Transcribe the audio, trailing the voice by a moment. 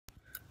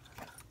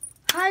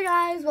Hi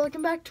guys,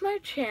 welcome back to my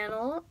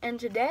channel, and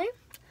today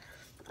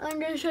I'm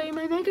going to show you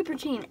my makeup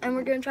routine and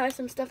we're going to try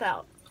some stuff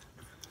out.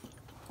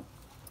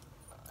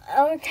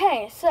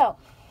 Okay, so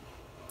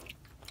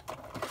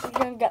I'm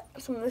going to get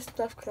some of this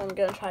stuff because I'm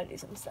going to try to do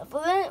some stuff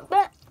with it,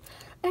 but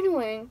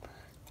anyway,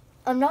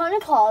 I'm not in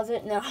a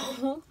closet,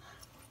 no.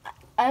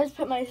 I just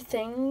put my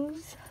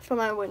things from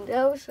my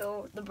window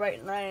so the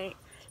bright light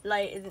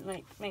isn't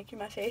like making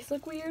my face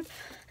look weird.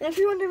 And if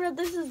you're wondering what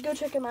this is, go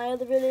check out my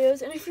other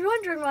videos. And if you're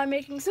wondering why I'm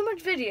making so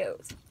much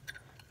videos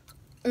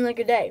in like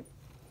a day,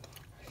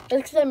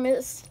 it's because I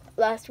missed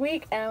last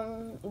week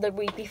and the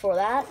week before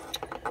that.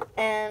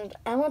 And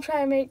I'm going to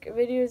try to make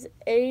videos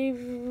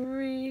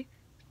every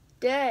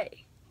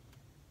day.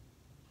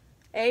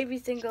 Every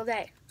single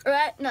day.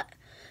 Alright, no,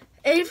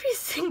 every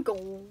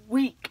single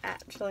week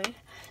actually.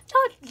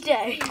 Not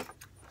day.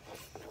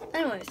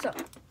 Anyway, so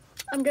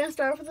I'm going to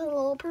start with a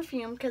little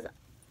perfume because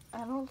I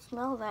don't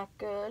smell that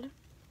good.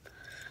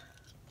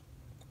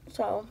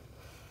 So,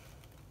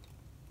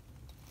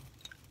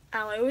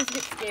 I always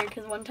get scared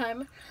because one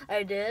time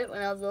I did it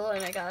when I was little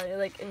and I got it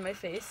like in my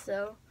face,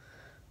 so,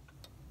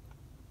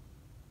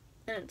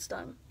 and it's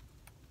done.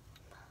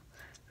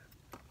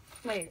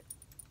 Wait.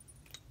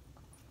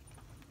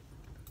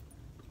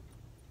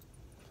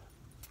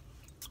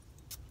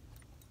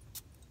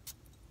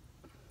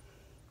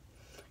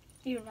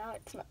 Even now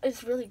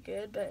it's really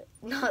good, but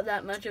not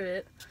that much of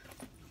it.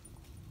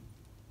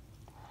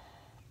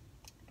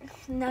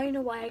 Now you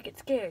know why I get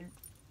scared.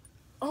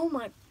 Oh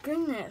my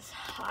goodness,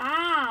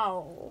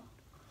 how?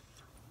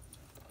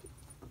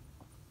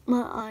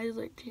 My eyes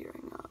like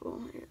tearing up.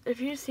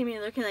 If you see me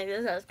looking like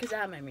this, that's because I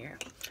have my mirror.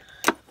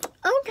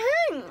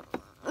 Okay,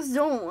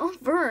 so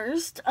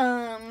first,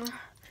 ow!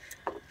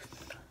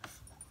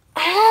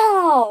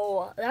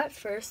 That's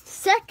first.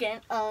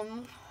 Second,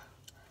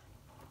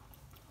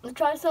 let's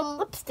try some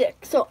lipstick.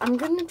 So I'm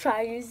gonna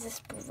try to use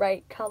this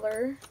bright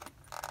color.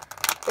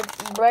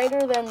 It's brighter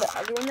than the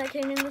other one that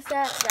came in the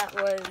set. That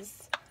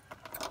was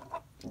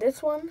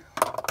this one.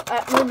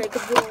 My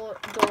makeup door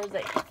is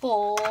like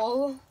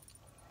full.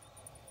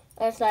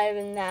 That's not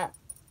even that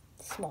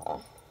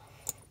small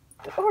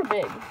or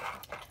big.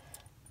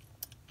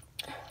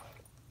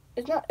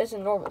 It's a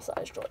normal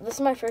size drawer. This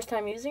is my first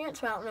time using it,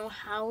 so I don't know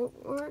how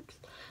it works.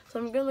 So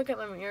I'm gonna look at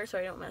my mirror so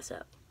I don't mess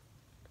up.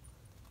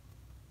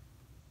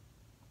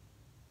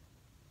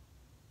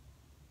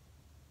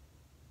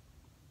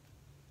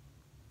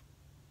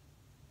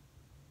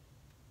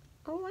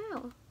 Oh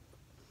wow,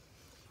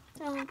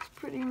 that looks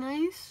pretty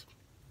nice.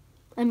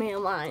 I made a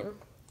line.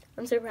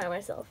 I'm so proud of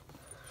myself.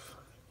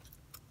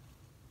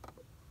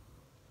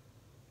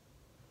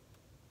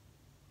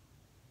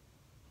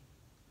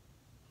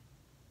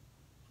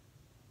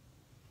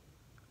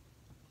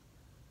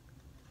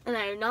 And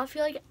I do not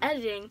feel like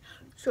editing,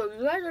 so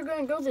you guys are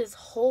gonna go this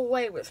whole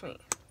way with me.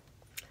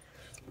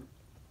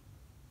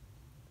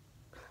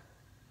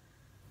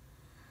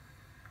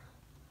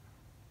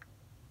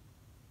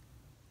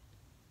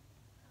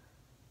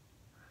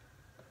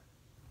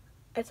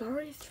 It's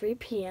already 3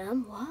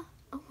 p.m. What?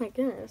 Oh my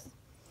goodness.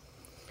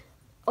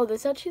 Oh,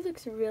 this actually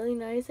looks really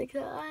nice. Like,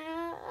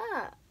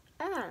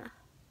 I'm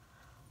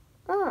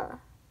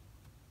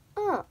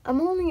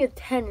only a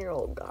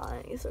 10-year-old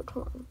guy, so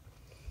come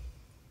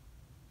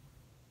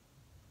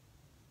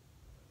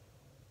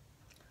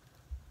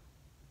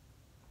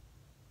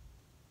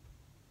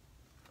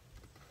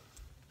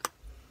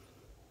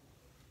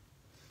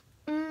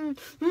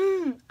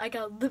on. I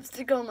got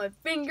lipstick on my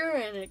finger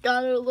and it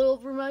got it a little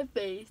over my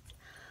face.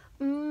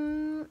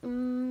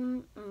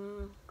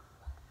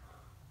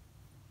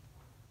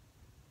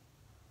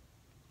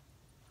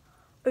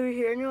 Over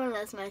here, anyone,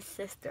 that's my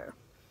sister.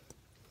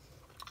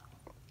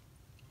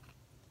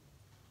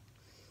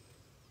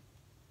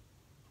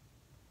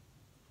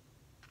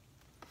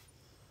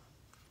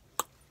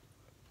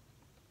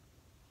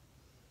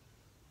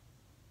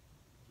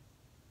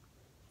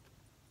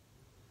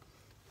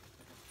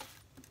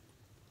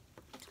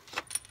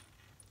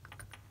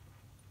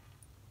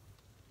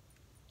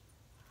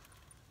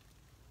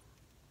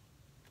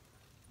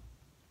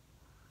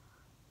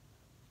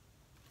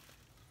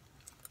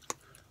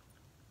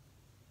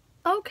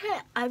 Okay,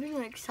 I've been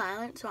like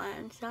silent, so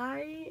I'm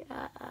sorry.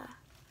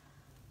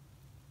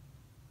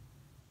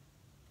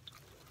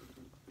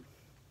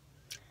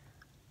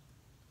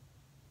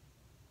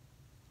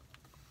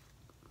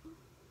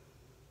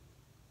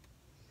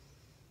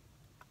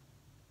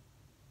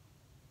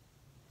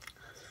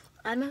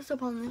 I messed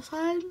up on this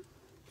side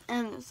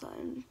and this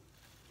side.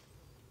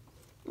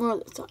 Well,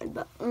 this side,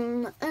 but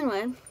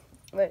anyway.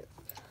 Wait,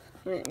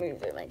 let me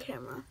move my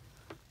camera.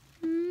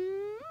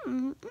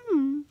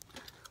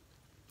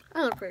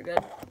 I look pretty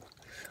good.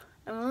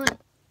 I wouldn't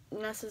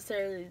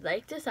necessarily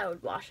like this. I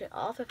would wash it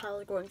off if I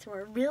was going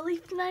somewhere really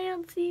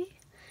fancy.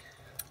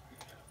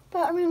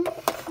 But I mean,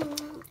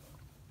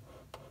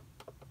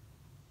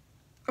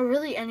 or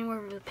really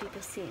anywhere with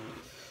people see me.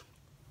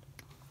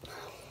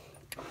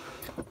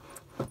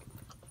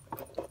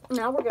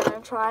 Now we're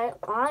gonna try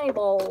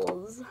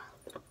eyeballs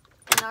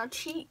and our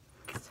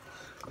cheeks.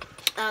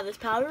 this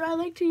powder I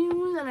like to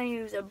use, and I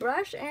use a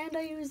brush, and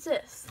I use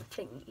this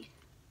thingy.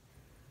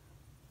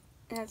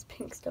 It has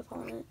pink stuff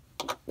on it,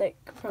 like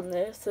from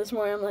this. This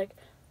morning I'm like,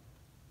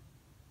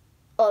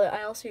 oh,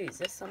 I also use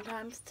this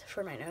sometimes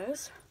for my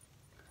nose.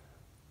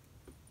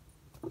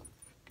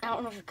 I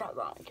don't know if it got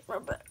that on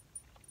camera, but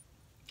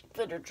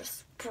glitter just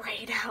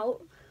sprayed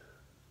out.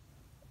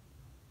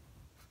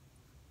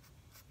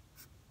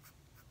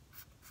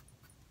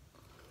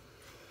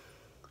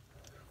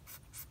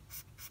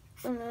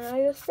 And then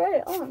I just spray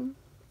it on.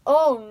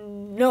 Oh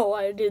no,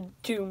 I did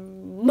too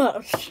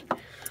much.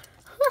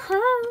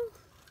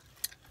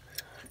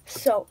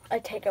 So I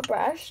take a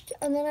brush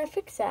and then I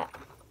fix that.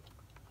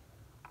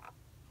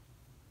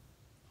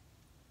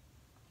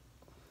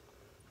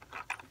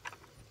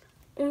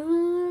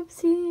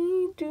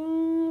 Oopsie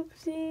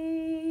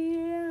doopsie.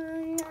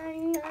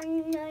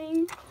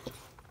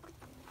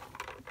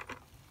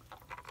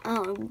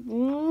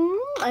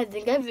 I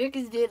think I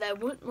fixed it. I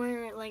wouldn't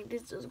wear it like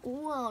this to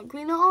school. I'll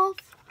clean it off.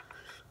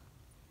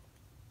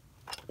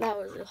 That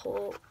was a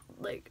whole,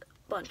 like,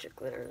 bunch of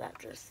glitter that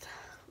just,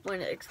 when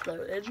it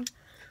exploded.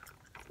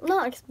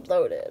 Not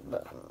exploded,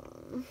 but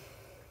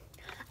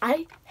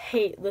I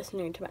hate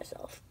listening to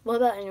myself. What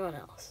about anyone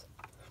else?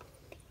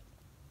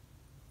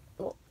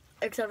 Well,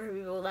 except for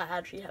people that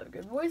actually have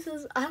good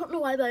voices. I don't know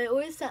why, but I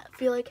always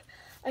feel like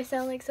I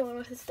sound like someone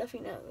with a stuffy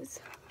nose.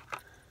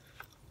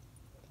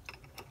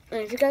 And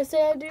if you guys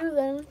say I do,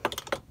 then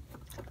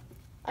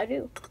I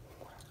do.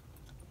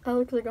 I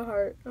look like a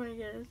heart, I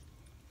guess.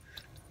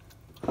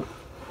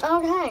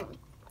 Okay.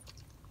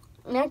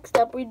 Next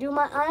up, we do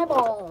my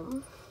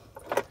eyeball.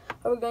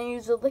 Are we going to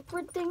use a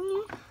liquid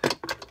thingy?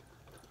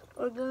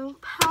 Or the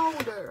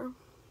powder?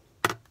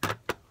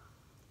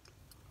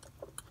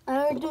 I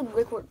already did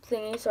liquid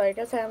thingy, so I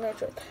guess I have no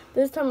choice.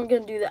 This time I'm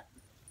going to do that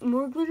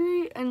more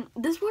glittery. And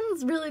this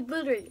one's really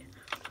glittery.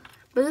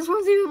 But this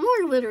one's even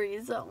more glittery,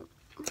 so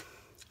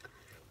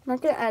I'm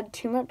not going to add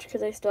too much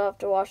because I still have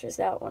to wash this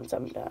out once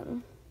I'm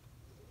done.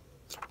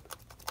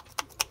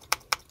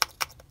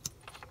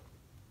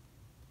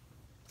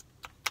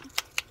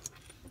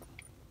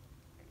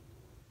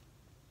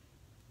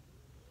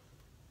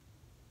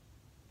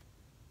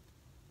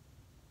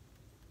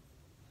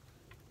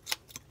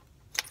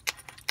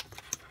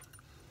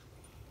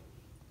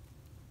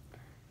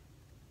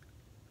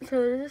 So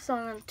there's a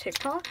song on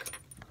TikTok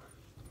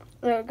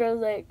that goes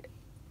like,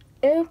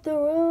 if the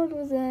world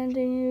was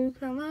ending, you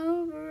come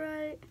over,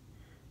 right?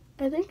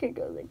 I think it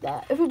goes like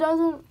that. If it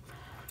doesn't,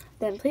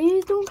 then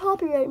please don't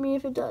copyright me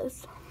if it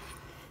does.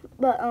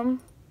 But,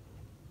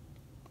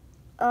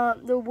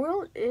 the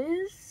world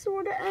is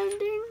sort of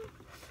ending,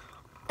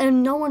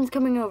 and no one's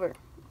coming over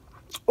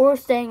or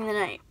staying the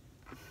night.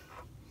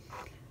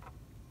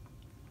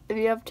 If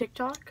you have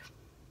TikTok,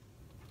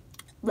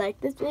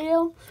 like this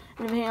video,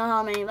 and depending on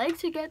how many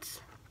likes it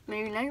gets,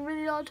 maybe next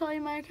video I'll tell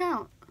you my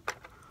account.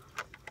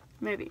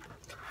 Maybe.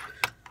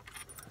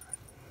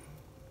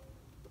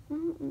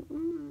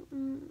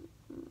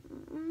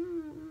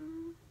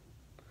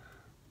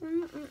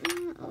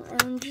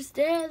 I'm just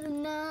there the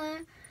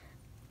night.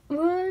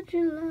 Would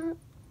you love?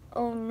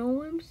 Oh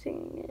no, I'm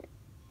singing it.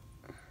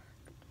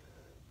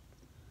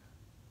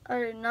 I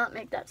did not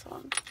make that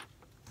song.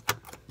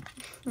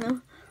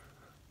 No.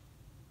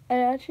 I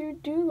actually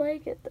do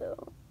like it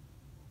though.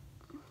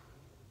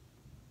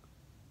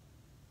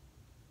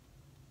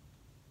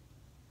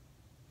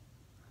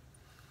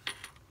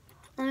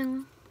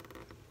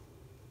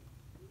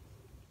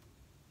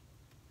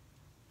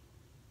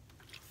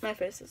 My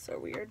face is so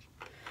weird.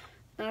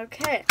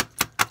 Okay.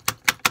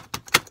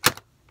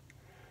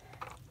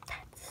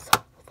 That's so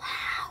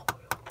loud.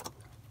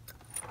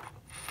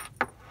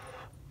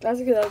 That's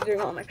because I was doing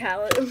it on my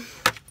palette.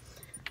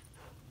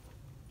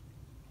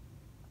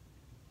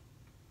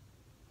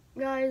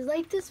 Guys,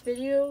 like this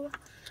video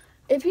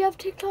if you have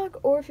TikTok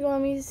or if you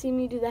want me to see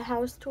me do the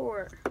house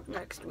tour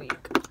next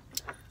week.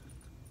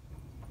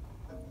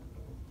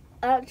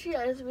 Actually,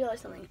 I just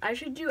realized something. I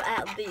should do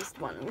at least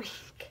 1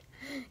 week.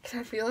 Because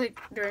I feel like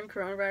during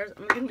coronavirus,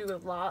 I'm going to do a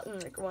lot in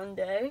like one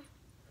day.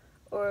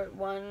 Or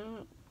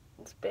one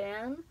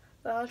span.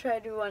 But I'll try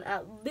to do one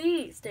at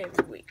least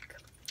every week.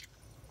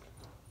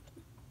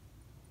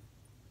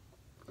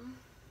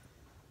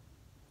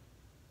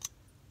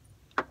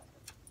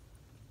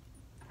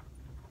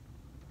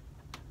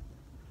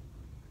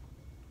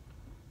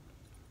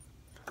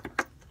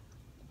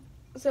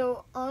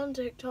 So on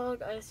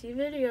TikTok, I see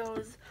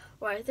videos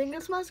where I think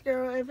it's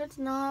mascara. If it's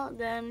not,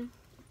 then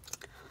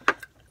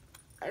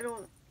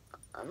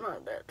I'm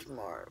not that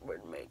smart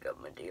with makeup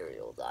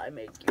materials. I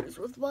make use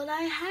with what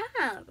I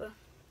have.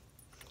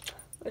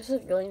 This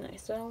is really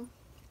nice though.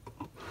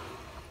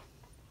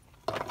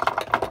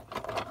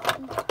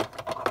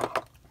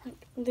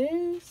 Like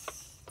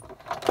this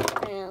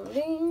and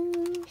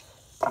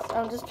this.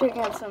 I'm just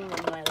picking up some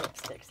of my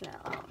lipsticks now.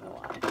 I don't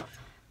know why.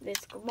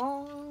 This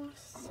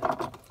gloss.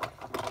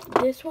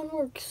 This one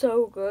works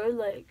so good.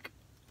 Like,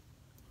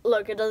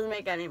 look, it doesn't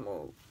make any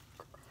move.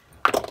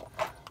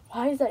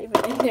 Why is that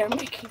even in there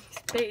making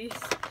space?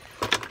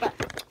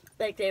 But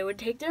like, they would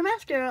take their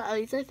mascara, at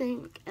least I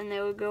think, and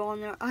they would go on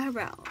their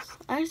eyebrows.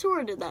 I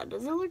sort of did that.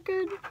 Does it look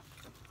good?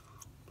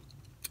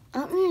 I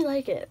don't really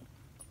like it.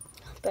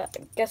 But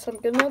I guess I'm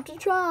gonna have to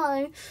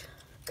try.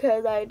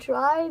 Because I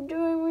tried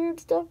doing weird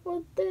stuff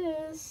with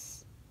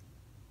this.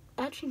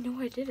 Actually,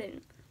 no, I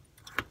didn't.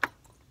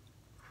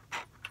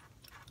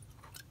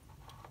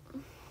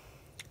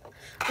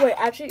 Wait,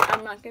 actually,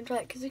 I'm not gonna try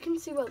it because you can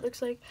see what it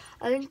looks like.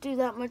 I didn't do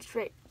that much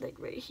right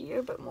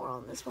here, but more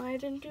on this one. I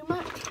didn't do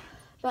much.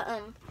 But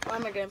why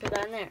am I gonna put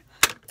that in there?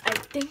 I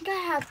think I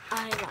have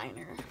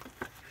eyeliner.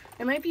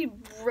 It might be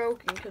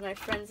broken because my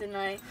friends and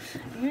I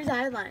use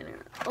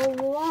eyeliner a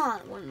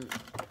lot when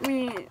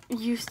we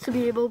used to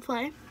be able to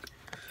play.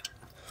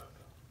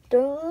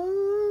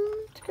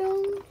 Don't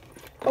go.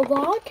 A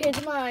lot of kids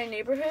in my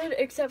neighborhood,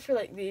 except for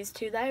like these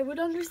two, that I would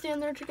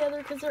understand they're together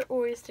because they're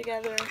always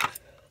together.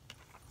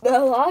 But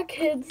a lot of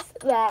kids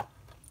that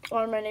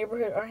are in my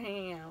neighborhood are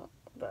hanging out.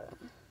 But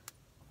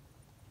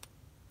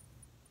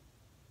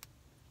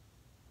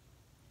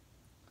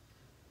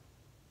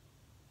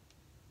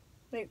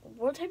like,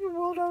 what type of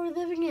world are we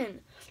living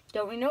in?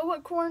 Don't we know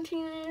what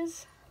quarantine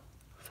is?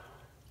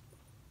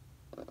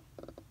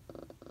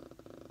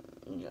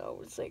 No,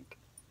 it's like,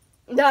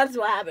 that's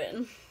what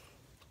happened.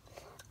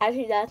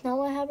 Actually, that's not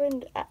what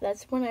happened.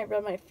 That's when I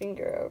rubbed my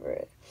finger over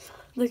it.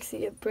 Look,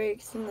 see, it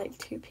breaks in like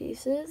 2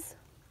 pieces.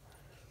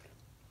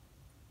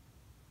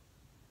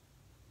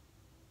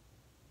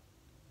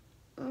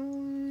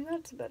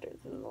 That's better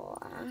than the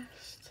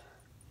last.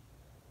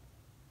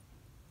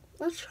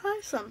 Let's try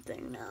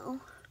something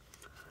now.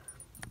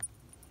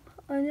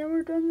 I've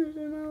never done this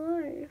in my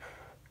life.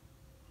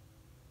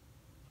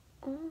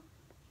 Oh,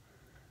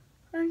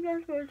 I think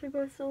that's what it's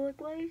supposed to look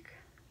like.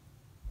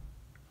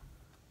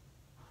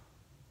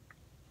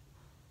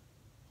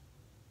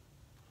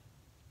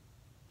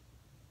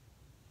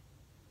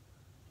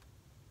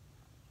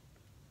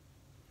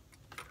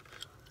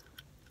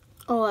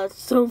 Oh,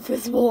 that's so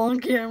visible on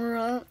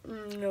camera.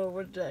 No,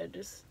 what did I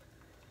just...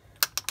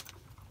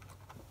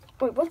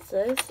 Wait, what's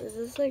this? Is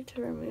this like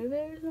to remove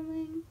it or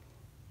something?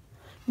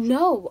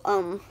 No,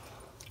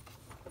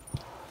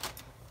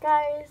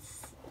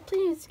 guys,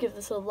 please give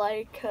this a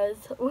like, because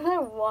when I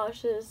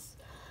wash this...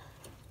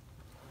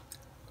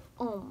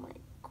 Oh my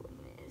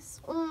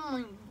goodness. Oh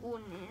my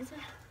goodness.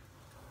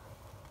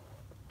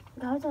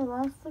 Guys, I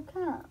lost the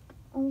cap.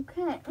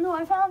 Okay. No,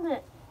 I found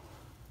it.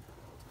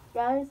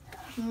 Guys,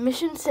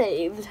 mission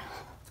saved.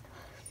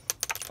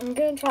 I'm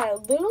gonna try a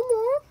little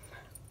more.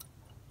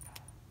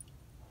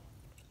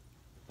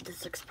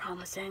 This looks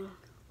promising.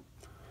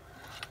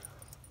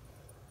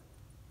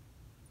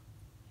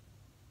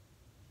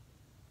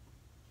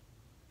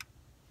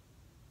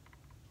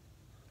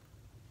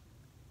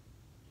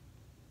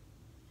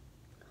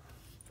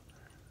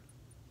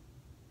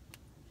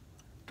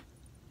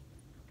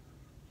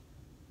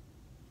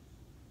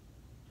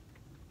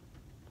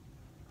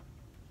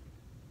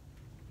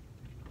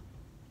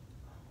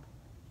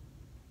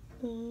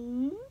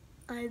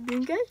 I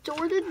think I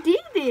sort of did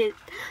it.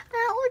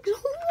 That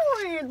looks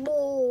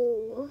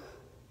horrible.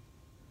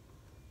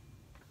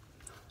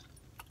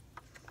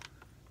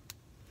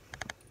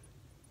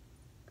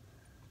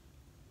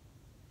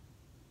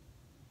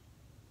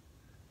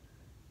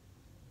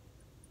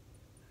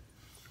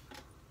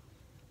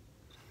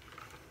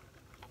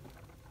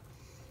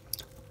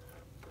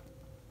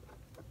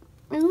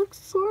 It looks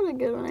sort of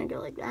good when I go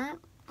like that.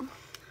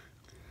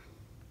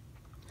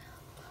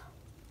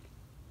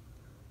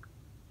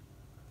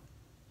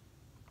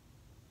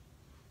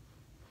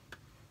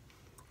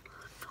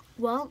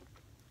 Well,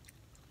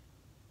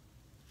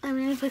 I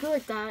mean, if I go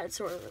like that, it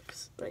sort of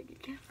looks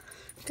like,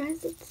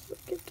 guys, let's look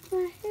at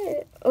my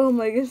head. Oh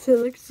my goodness, it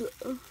looks so,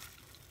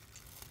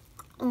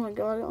 oh my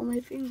god, on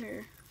my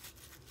finger.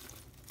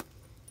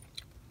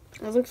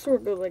 It looks sort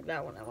of good like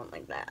that when I went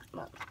like that.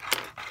 But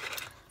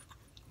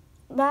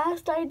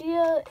last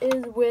idea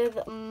is with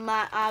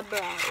my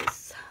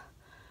eyebrows.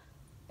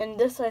 And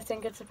this, I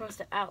think it's supposed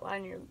to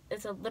outline your,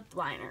 it's a lip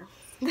liner.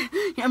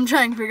 I'm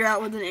trying to figure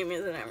out what the name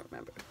is and I don't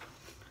remember.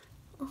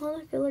 Oh,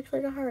 look, it looks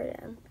like a heart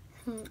again.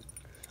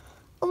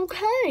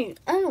 Okay,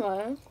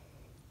 anyway.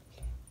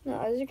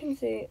 Now, as you can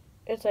see,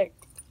 it's like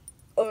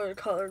a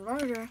colored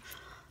marker.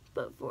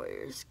 But for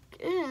your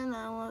skin,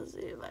 I want to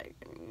see if I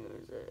can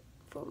use it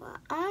for my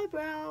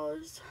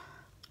eyebrows.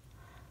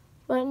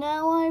 But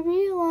now I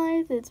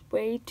realize it's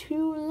way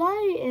too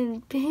light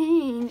and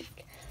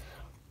pink.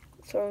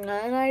 So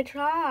then I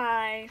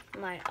try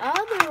my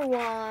other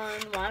one.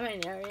 Why am I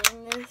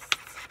narrating this,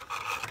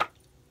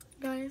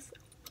 guys?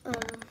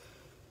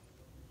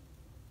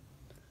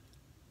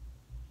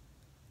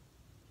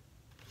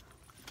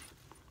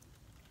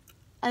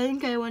 I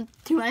think I went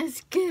to my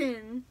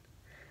skin.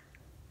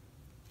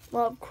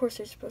 Well, of course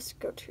you're supposed to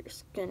go to your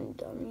skin,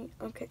 dummy.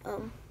 Okay,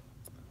 I'm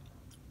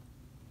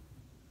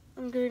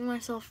getting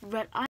myself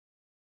red eye.